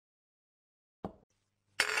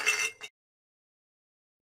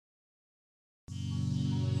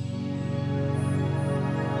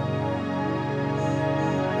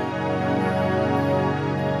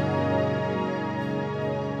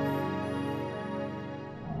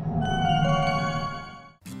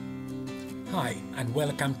and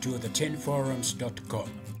welcome to the 10forums.com.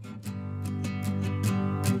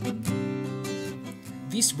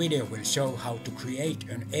 This video will show how to create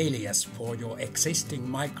an alias for your existing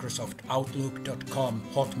Microsoft Outlook.com,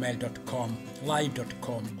 Hotmail.com,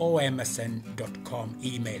 Live.com or MSN.com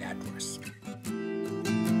email address.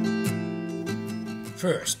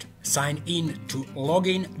 First, sign in to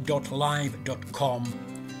login.live.com,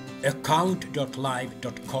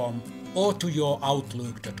 account.live.com or to your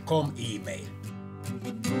Outlook.com email.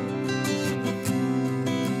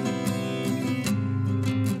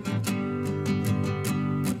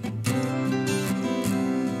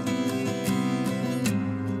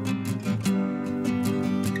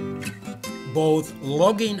 Both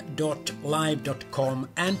login.live.com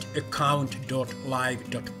and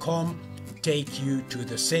account.live.com take you to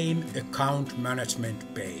the same account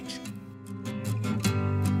management page.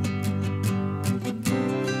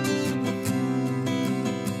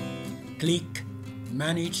 Click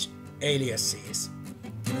Manage Aliases.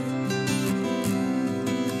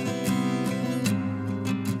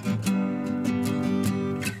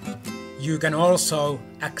 You can also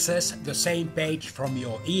access the same page from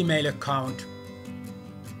your email account.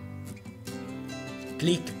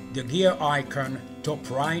 Click the gear icon top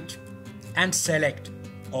right and select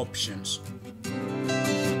Options.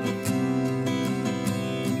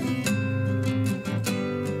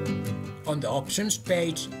 On the Options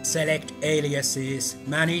page, select Aliases,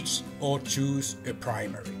 Manage or choose a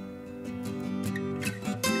primary.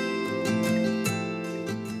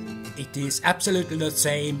 It is absolutely the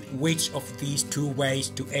same which of these two ways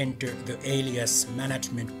to enter the alias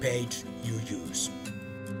management page you use.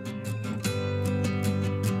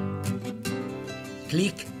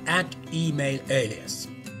 Click Add Email Alias.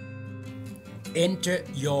 Enter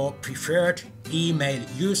your preferred email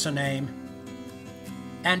username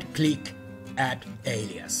and click Add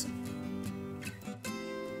Alias.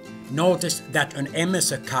 Notice that an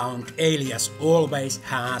MS account alias always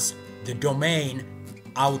has the domain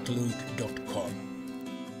Outlook.com.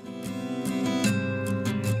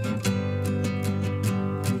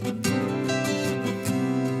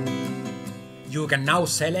 You can now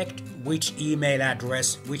select which email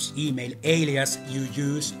address, which email alias you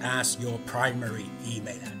use as your primary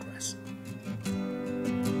email address.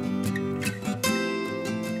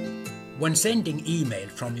 When sending email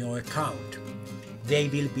from your account, they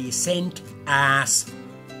will be sent as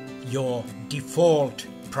your default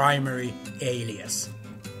primary alias.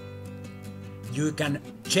 You can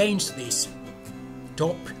change this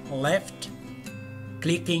top left,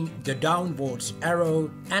 clicking the downwards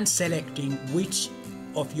arrow and selecting which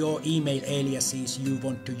of your email aliases you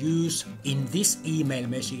want to use in this email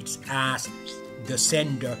message as the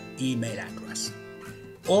sender email address.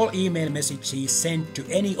 All email messages sent to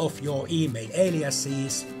any of your email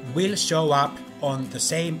aliases will show up on the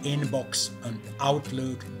same inbox on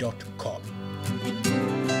Outlook.com.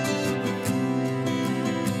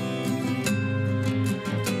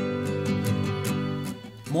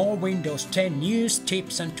 More Windows 10 news,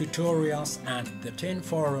 tips and tutorials at the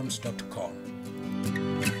 10forums.com.